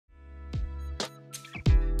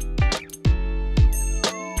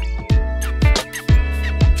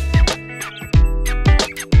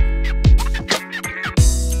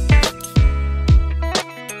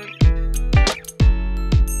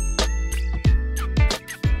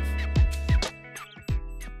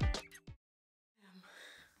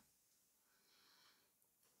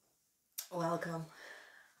welcome.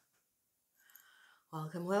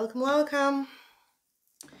 Welcome, welcome, welcome.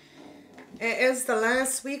 It is the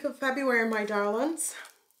last week of February, my darlings.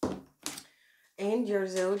 And your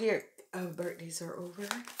zodiac birthdays are over.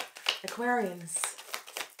 Aquarians.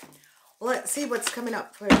 Let's see what's coming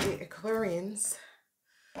up for the Aquarians.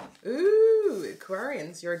 Ooh,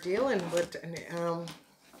 Aquarians, you're dealing with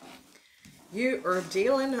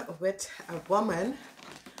a woman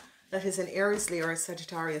that is an Aries, Leo, or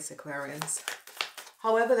Sagittarius, Aquarians.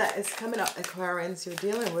 However that is coming up, Aquarians, you're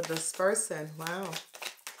dealing with this person. Wow.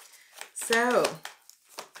 So,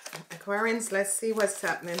 Aquarians, let's see what's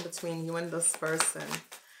happening between you and this person.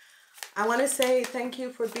 I want to say thank you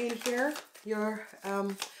for being here. Your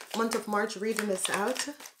month of March reading this out.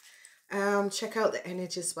 Check out the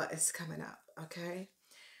energies, what is coming up, okay?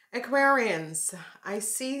 Aquarians, I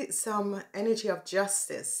see some energy of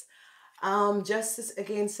justice. Justice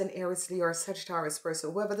against an Aries, Leo, or Sagittarius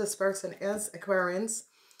person. Whoever this person is, Aquarians,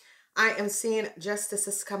 I am seeing justice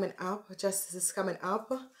is coming up. Justice is coming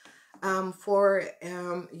up for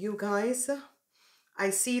you guys. I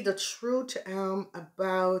see the truth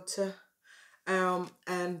about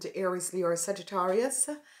and Aries, Leo, or Sagittarius.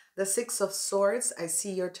 The Six of Swords, I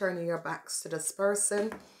see you're turning your backs to this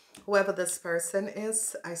person. Whoever this person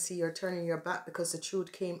is, I see you're turning your back because the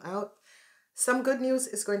truth came out. Some good news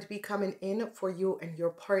is going to be coming in for you and your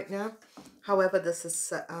partner. However, this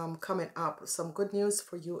is coming up. Some good news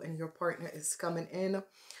for you and your partner is coming in.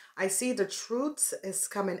 I see the truth is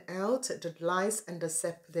coming out, the lies and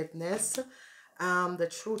deceptiveness.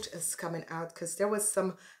 The truth is coming out because there was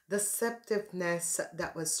some deceptiveness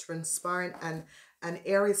that was transpiring, and an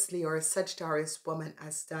Aries, Leo, or Sagittarius woman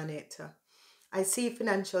has done it. I see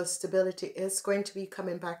financial stability is going to be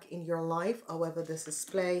coming back in your life. However, this is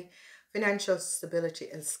play. Financial stability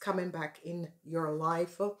is coming back in your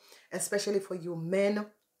life, especially for you men.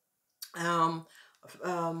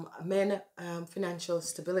 Financial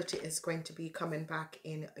stability is going to be coming back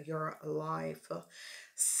in your life.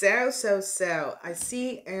 So I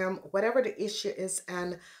see whatever the issue is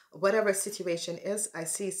and whatever situation is, I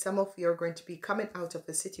see some of you are going to be coming out of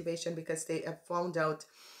the situation because they have found out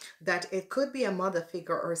that it could be a mother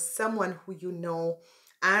figure or someone who you know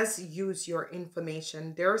as use your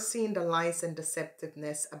information. They're seeing the lies and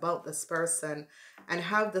deceptiveness about this person and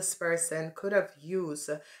how this person could have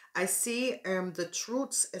used. I see the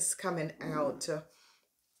truths is coming out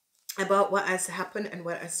about what has happened and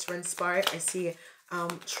what has transpired. I see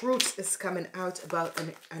truths is coming out about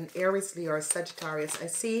an Aries, Leo, or Sagittarius. I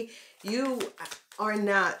see you are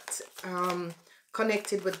not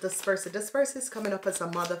connected with this person. This person is coming up as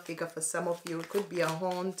a mother figure for some of you. It could be a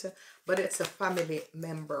haunt, but it's a family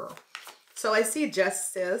member. So I see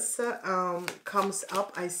justice comes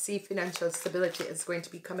up. I see financial stability is going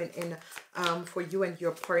to be coming in for you and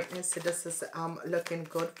your partner. So this is looking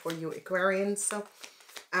good for you, Aquarians.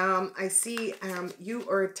 I see you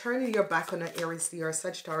are turning your back on an Aries, Leo, or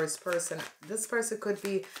Sagittarius person. This person could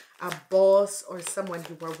be a boss or someone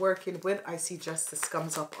you were working with. I see justice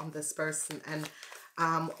comes up on this person and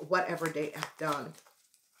whatever they have done.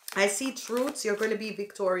 I see truths. You're going to be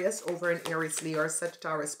victorious over an Aries, Leo, or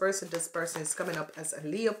Sagittarius person. This person is coming up as a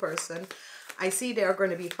Leo person. I see they're going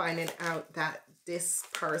to be finding out that this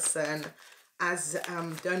person has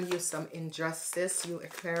done you some injustice, you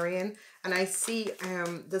Aquarian. And I see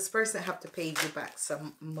this person have to pay you back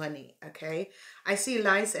some money, okay? I see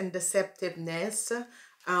lies and deceptiveness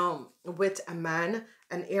with a man,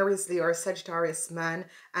 an Aries, Leo, or Sagittarius man,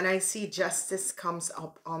 and I see justice comes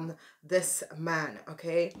up on this man,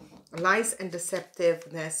 okay? Lies and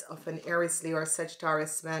deceptiveness of an Aries, Leo, or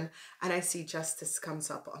Sagittarius man, and I see justice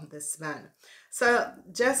comes up on this man. So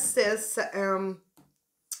justice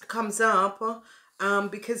comes up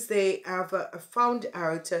because they have found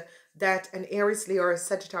out that an Aries, Leo, or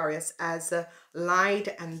Sagittarius has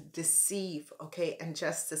lied and deceived, okay, and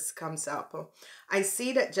justice comes up. I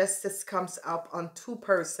see that justice comes up on two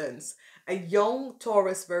persons, a young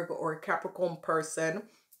Taurus, Virgo, or Capricorn person,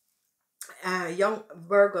 young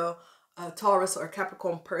Virgo, Taurus, or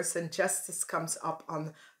Capricorn person. Justice comes up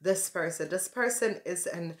on this person. This person is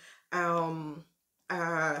an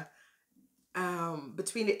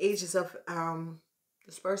between the ages of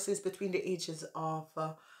this person is between the ages of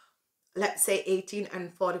let's say 18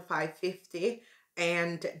 and 45, 50,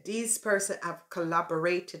 and these persons have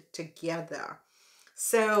collaborated together.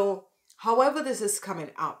 So however this is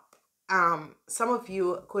coming up, some of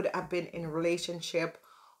you could have been in a relationship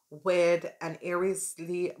with an Aries,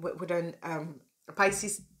 with an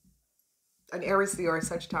Pisces, an Aries, Leo, or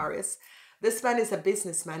Sagittarius. This man is a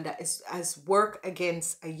businessman that has worked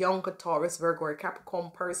against a younger Taurus, Virgo, or Capricorn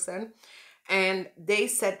person. and they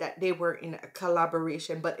said that they were in a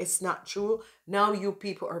collaboration, but it's not true. Now you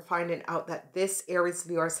people are finding out that this Aries,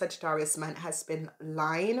 Leo, or Sagittarius man has been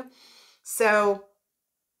lying. So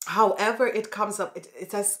however it comes up,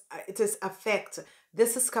 it is affect.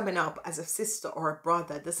 This is coming up as a sister or a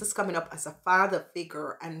brother. This is coming up as a father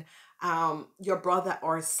figure, and your brother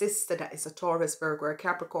or sister that is a Taurus, Virgo, or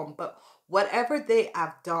Capricorn. But whatever they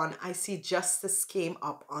have done, I see justice came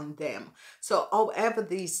up on them. So however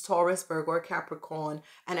these Taurus, Virgo, or Capricorn,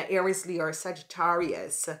 and an Aries, Leo, or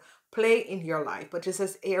Sagittarius play in your life, but this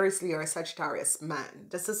is Aries, Leo, or Sagittarius man.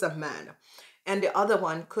 This is a man. And the other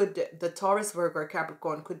one could, the Taurus, Virgo, or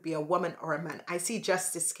Capricorn could be a woman or a man. I see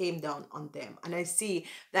justice came down on them. And I see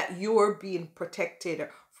that you are being protected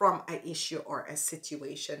from an issue or a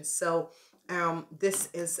situation. So this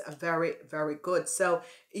is a very, very good. So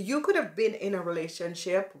you could have been in a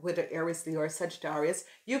relationship with an Aries, Leo, or Sagittarius.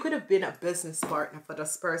 You could have been a business partner for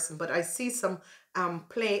this person. But I see some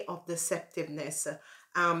play of deceptiveness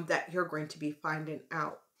that you're going to be finding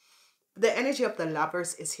out. The energy of the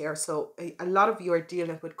Lovers is here. So a lot of you are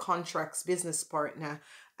dealing with contracts, business partner,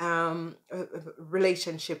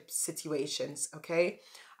 relationship situations. Okay.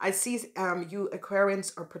 I see you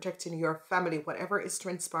Aquarians are protecting your family. Whatever is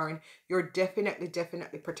transpiring, you're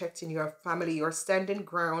definitely protecting your family. You're standing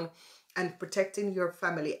ground and protecting your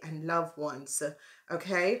family and loved ones.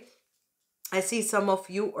 Okay. I see some of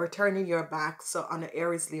you are turning your back so on an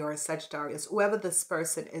Aries, Leo, or Sagittarius. Whoever this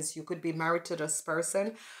person is, you could be married to this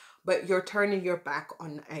person, but you're turning your back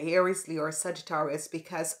on Aries, Leo, or Sagittarius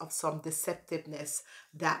because of some deceptiveness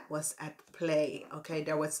that was at play. Okay,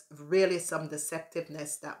 there was really some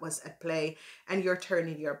deceptiveness that was at play, and you're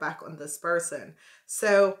turning your back on this person.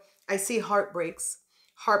 So I see heartbreaks.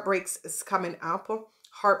 Heartbreaks is coming up.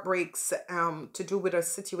 Heartbreaks to do with a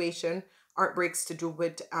situation. Heartbreaks to do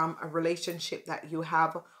with a relationship that you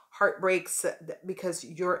have. Heartbreaks because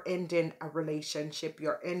you're ending a relationship,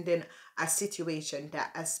 you're ending a situation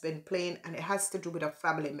that has been playing, and it has to do with a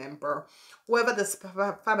family member. Whoever this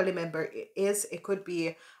family member is, it could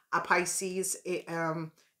be a Pisces,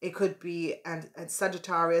 it could be a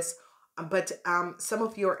Sagittarius, but some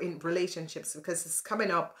of you are in relationships because it's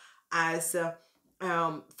coming up as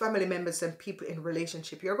family members and people in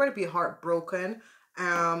relationship. You're going to be heartbroken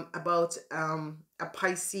about a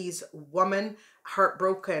Pisces woman,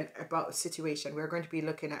 heartbroken about a situation. We're going to be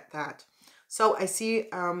looking at that. So I see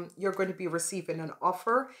you're going to be receiving an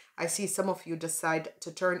offer. I see some of you decide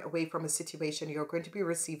to turn away from a situation. You're going to be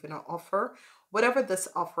receiving an offer. Whatever this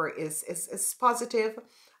offer is positive.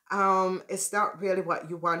 It's not really what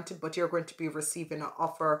you wanted, but you're going to be receiving an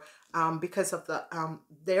offer because of the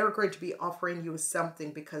they're going to be offering you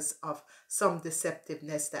something because of some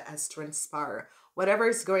deceptiveness that has transpired. Whatever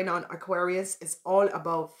is going on, Aquarius, is all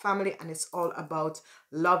about family, and it's all about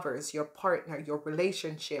lovers, your partner, your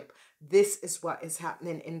relationship. This is what is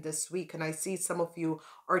happening in this week. And I see some of you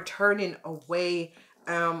are turning away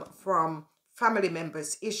from family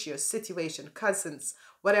members, issues, situation, cousins,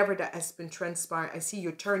 whatever that has been transpiring. I see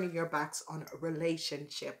you turning your backs on a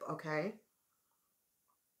relationship, okay?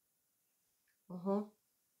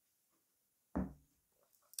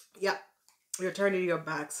 Yeah, you're turning your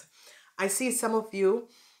backs. I see some of you,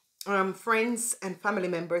 friends and family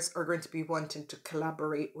members are going to be wanting to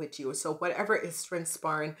collaborate with you. So whatever is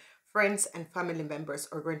transpiring, friends and family members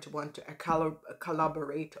are going to want to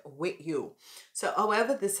collaborate with you. So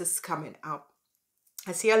however this is coming up,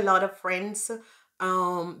 I see a lot of friends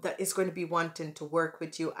that is going to be wanting to work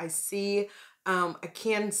with you. I see a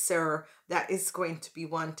Cancer that is going to be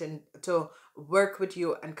wanting to work with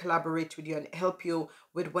you and collaborate with you and help you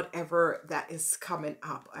with whatever that is coming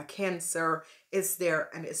up. A Cancer is there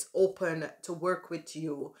and is open to work with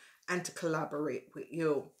you and to collaborate with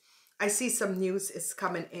you. I see some news is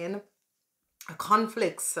coming in.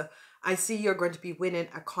 Conflicts. I see you're going to be winning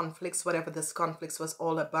a conflicts, whatever this conflicts was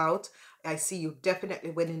all about. I see you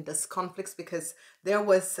definitely winning this conflicts because there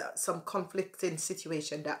was some conflicting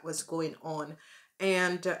situation that was going on.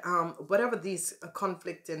 And whatever these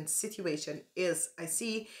conflicting situation is, I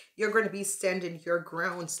see you're going to be standing your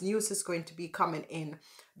grounds. News is going to be coming in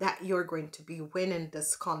that you're going to be winning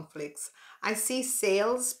this conflicts. I see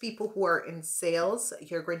sales, people who are in sales,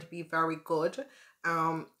 you're going to be very good.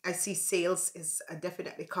 I see sales is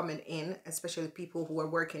definitely coming in, especially people who are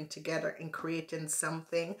working together and creating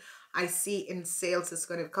something. I see in sales is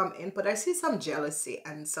going to come in, but I see some jealousy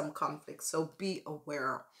and some conflict, so be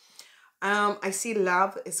aware. I see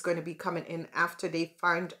love is going to be coming in after they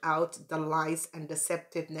find out the lies and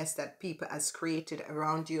deceptiveness that people has created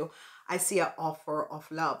around you. I see an offer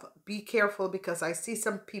of love. Be careful because I see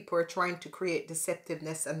some people are trying to create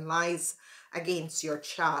deceptiveness and lies against your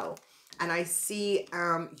child. And I see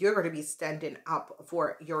you're going to be standing up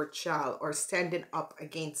for your child or standing up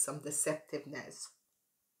against some deceptiveness.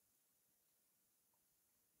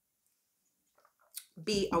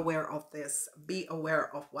 Be aware of this. Be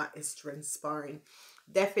aware of what is transpiring.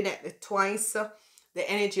 Definitely twice the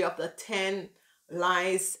energy of the 10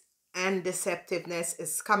 lies and deceptiveness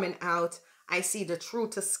is coming out. I see the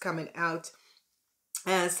truth is coming out.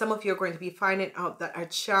 And some of you are going to be finding out that a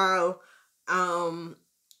child,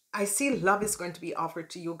 I see love is going to be offered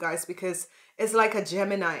to you guys, because it's like a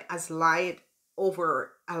Gemini has lied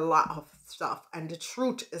over a lot of stuff and the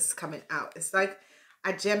truth is coming out. It's like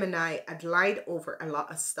a Gemini had lied over a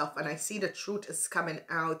lot of stuff, and I see the truth is coming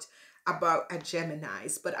out about a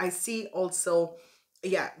Gemini's. But I see also,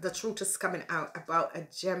 yeah, the truth is coming out about a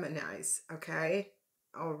Gemini's. Okay.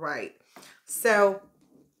 All right. So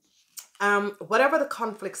whatever the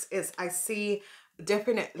conflicts is, I see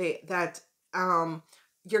definitely that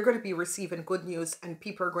you're going to be receiving good news, and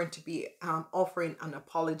people are going to be offering an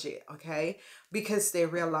apology, okay, because they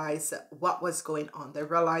realize what was going on. They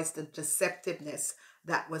realize the deceptiveness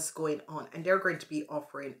that was going on, and they're going to be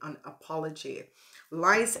offering an apology.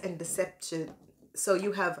 Lies and deception. So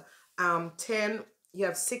you have 10, you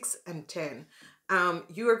have 6 and 10.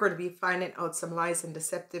 You are going to be finding out some lies and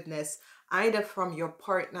deceptiveness, either from your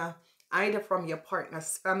partner, either from your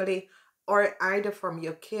partner's family, or either from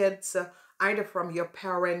your kids, either from your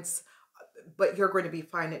parents, but you're going to be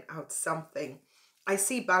finding out something. I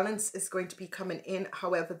see balance is going to be coming in.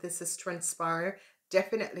 However, this is transpire.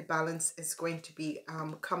 Definitely balance is going to be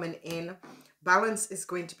coming in. Balance is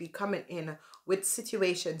going to be coming in with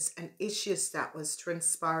situations and issues that was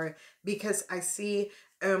transpired, because I see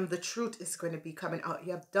the truth is going to be coming out.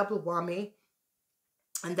 You have double whammy,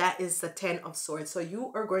 and that is the 10 of swords. So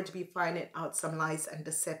you are going to be finding out some lies and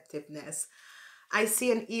deceptiveness. I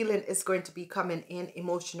see an healing is going to be coming in,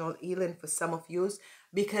 emotional healing for some of you,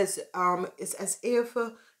 because it's as if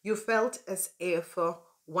you felt as if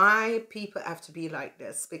why people have to be like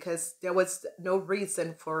this, because there was no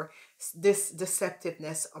reason for this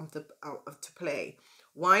deceptiveness to play.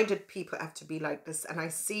 Why did people have to be like this? And I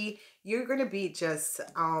see you're going to be just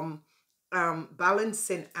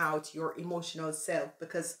balancing out your emotional self,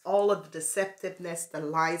 because all of the deceptiveness, the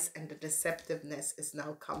lies and the deceptiveness is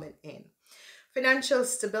now coming in. Financial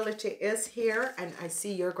stability is here, and I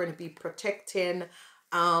see you're going to be protecting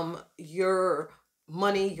your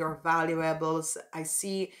money, your valuables. I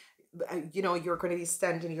see you know, you're going to be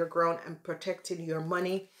standing your ground and protecting your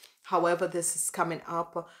money. However this is coming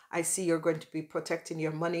up, I see you're going to be protecting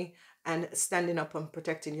your money and standing up and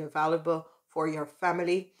protecting your valuable for your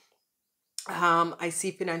family. I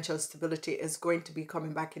see financial stability is going to be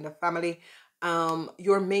coming back in the family.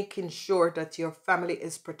 You're making sure that your family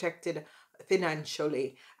is protected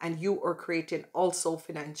financially, and you are creating also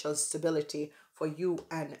financial stability for you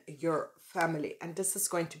and your family. And this is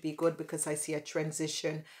going to be good, because I see a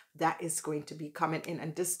transition that is going to be coming in,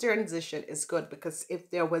 and this transition is good because if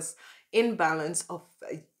there was imbalance of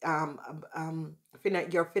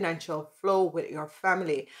your financial flow with your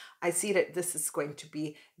family, I see that this is going to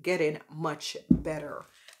be getting much better.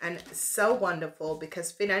 And so wonderful,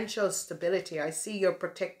 because financial stability, I see you're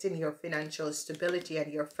protecting your financial stability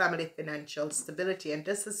and your family financial stability, and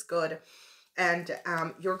this is good. And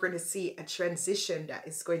you're going to see a transition that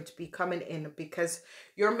is going to be coming in, because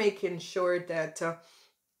you're making sure that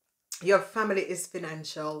your family is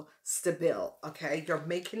financial stable. Okay, you're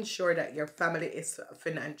making sure that your family is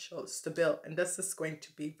financial stable, and this is going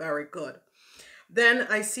to be very good. Then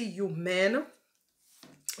I see you men,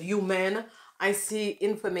 I see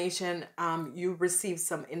information. You receive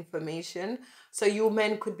some information, so you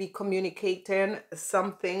men could be communicating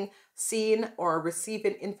something, seeing or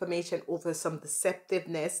receiving information over some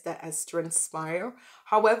deceptiveness that has transpired.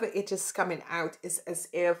 However it is coming out is as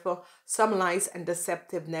if some lies and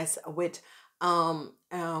deceptiveness with a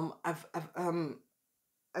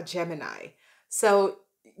Gemini. So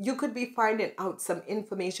you could be finding out some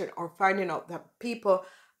information or finding out that people,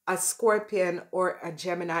 a Scorpion or a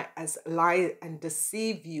Gemini, has lied and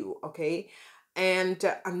deceive you, okay? And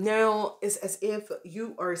now it's as if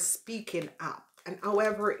you are speaking up. And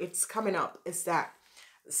however it's coming up is that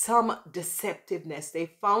some deceptiveness, they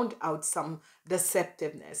found out some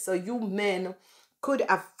deceptiveness. So you men could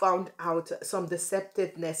have found out some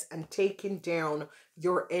deceptiveness and taken down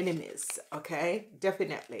your enemies, okay?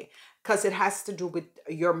 Definitely, because it has to do with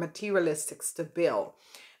your materialistic stability.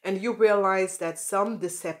 And you realize that some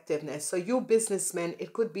deceptiveness, so you businessmen,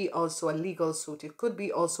 it could be also a legal suit, it could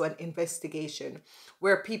be also an investigation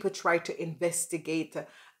where people try to investigate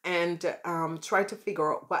and try to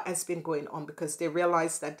figure out what has been going on, because they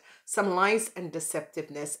realize that some lies and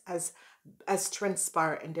deceptiveness has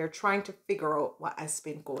transpired, and they're trying to figure out what has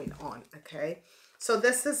been going on. Okay, so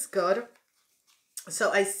this is good.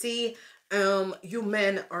 So I see you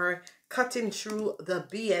men are cutting through the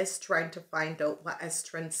BS, trying to find out what has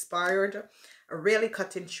transpired, really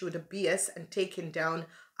cutting through the BS and taking down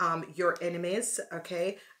your enemies,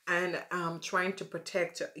 okay, and trying to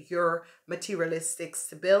protect your materialistic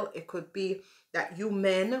stability. It could be that you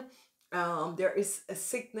men, there is a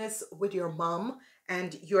sickness with your mom,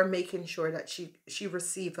 and you're making sure that she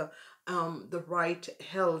receive the right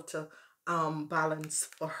health balance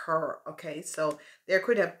for her. Okay, so there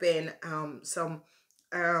could have been some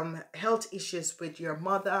health issues with your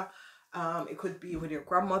mother. It could be with your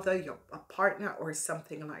grandmother, your a partner, or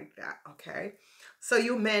something like that. Okay, so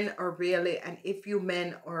you men are really, and if you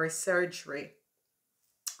men are surgery,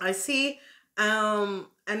 I see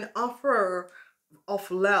an offer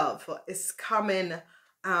of love is coming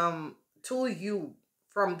to you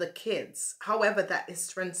from the kids. However that is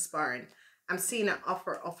transpiring, I'm seeing an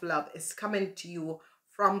offer of love is coming to you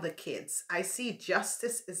from the kids. I see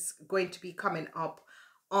justice is going to be coming up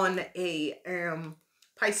on a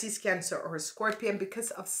Pisces, Cancer, or Scorpion,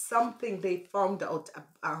 because of something they found out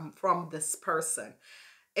from this person.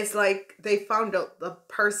 It's like they found out the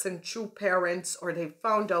person true parents, or they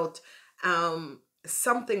found out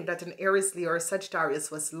something that an Aries, Leo, or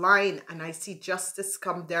Sagittarius was lying, and I see justice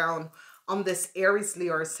come down on this Aries,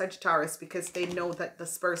 Leo, or Sagittarius, because they know that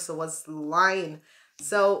this person was lying.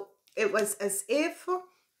 So it was as if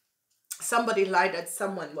somebody lied that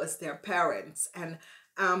someone was their parents, and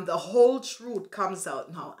the whole truth comes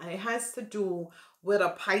out now, and it has to do with a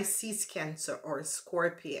Pisces, Cancer, or a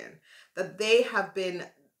Scorpion, that they have been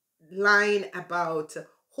lying about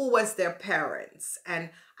who was their parents,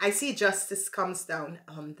 and I see justice comes down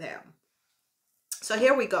on them. So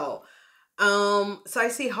here we go. So I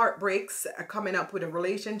see heartbreaks are coming up with a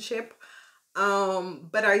relationship,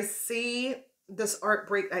 but I see this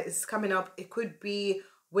heartbreak that is coming up. It could be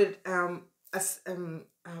with a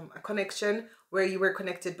connection where you were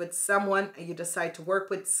connected with someone and you decide to work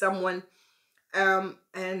with someone, and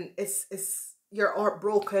it's you're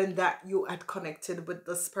heartbroken that you had connected with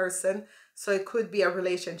this person. So it could be a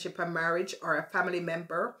relationship, a marriage, or a family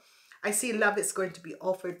member. I see love is going to be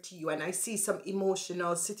offered to you, and I see some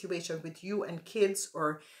emotional situation with you and kids,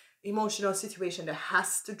 or emotional situation that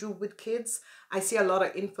has to do with kids. I see a lot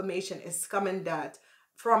of information is coming that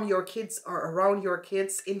from your kids or around your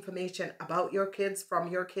kids, information about your kids,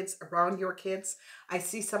 from your kids, around your kids. I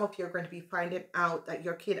see some of you are going to be finding out that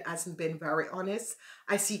your kid hasn't been very honest.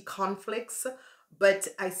 I see conflicts, but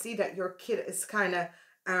I see that your kid is kind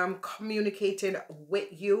of communicating with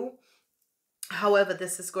you. However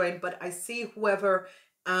this is going, but I see whoever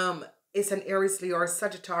is an Aries, Leo, or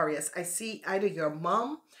Sagittarius, I see either your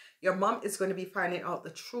mom is going to be finding out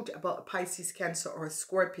the truth about a Pisces, Cancer, or a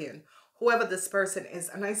Scorpion, whoever this person is.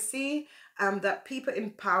 And I see that people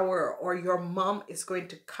in power, or your mom, is going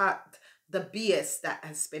to cut the BS that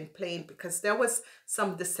has been playing, because there was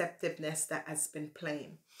some deceptiveness that has been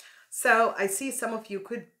playing. So I see some of you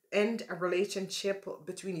could end a relationship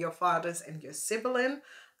between your fathers and your sibling,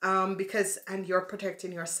 because, and you're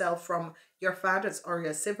protecting yourself from your fathers or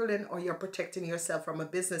your sibling, or you're protecting yourself from a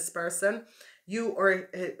business person. You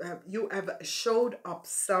have showed up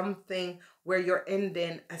something where you're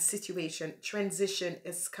ending a situation. Transition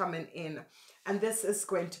is coming in, and this is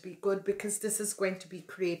going to be good, because this is going to be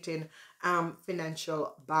creating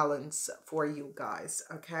financial balance for you guys.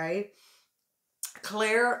 Okay,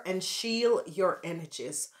 clear and shield your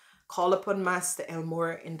energies. Call upon Master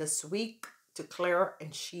Elmore in this week to clear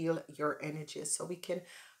and shield your energies. So we can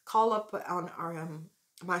call up on our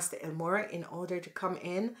Master Elmore in order to come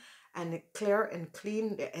in and clear and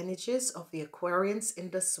clean the energies of the Aquarians in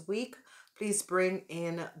this week. Please bring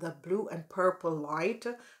in the blue and purple light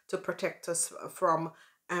to protect us from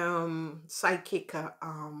psychic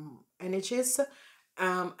energies,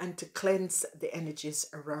 and to cleanse the energies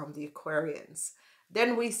around the Aquarians.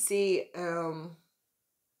 Then we see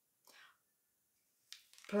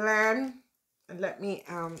plan, and let me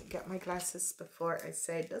get my glasses before I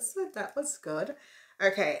say this. That was good.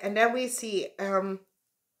 Okay, and then we see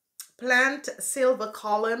plant silver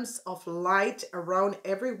columns of light around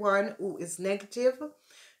everyone who is negative.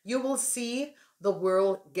 You will see the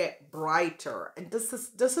world get brighter, and this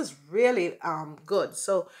is really good.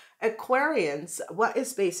 So Aquarians, what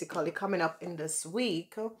is basically coming up in this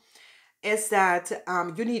week is that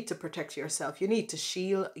you need to protect yourself. You need to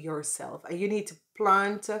shield yourself, and you need to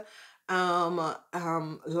plant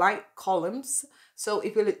light columns. So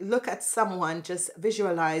if you look at someone, just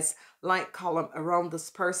visualize light column around this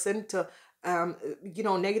person. To you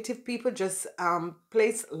know, negative people, just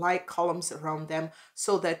place light columns around them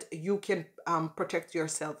so that you can protect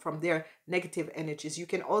yourself from their negative energies. You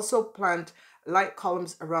can also plant light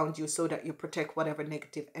columns around you so that you protect whatever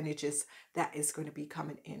negative energies that is going to be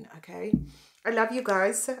coming in. Okay, I love you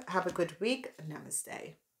guys. Have a good week.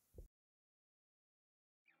 Namaste.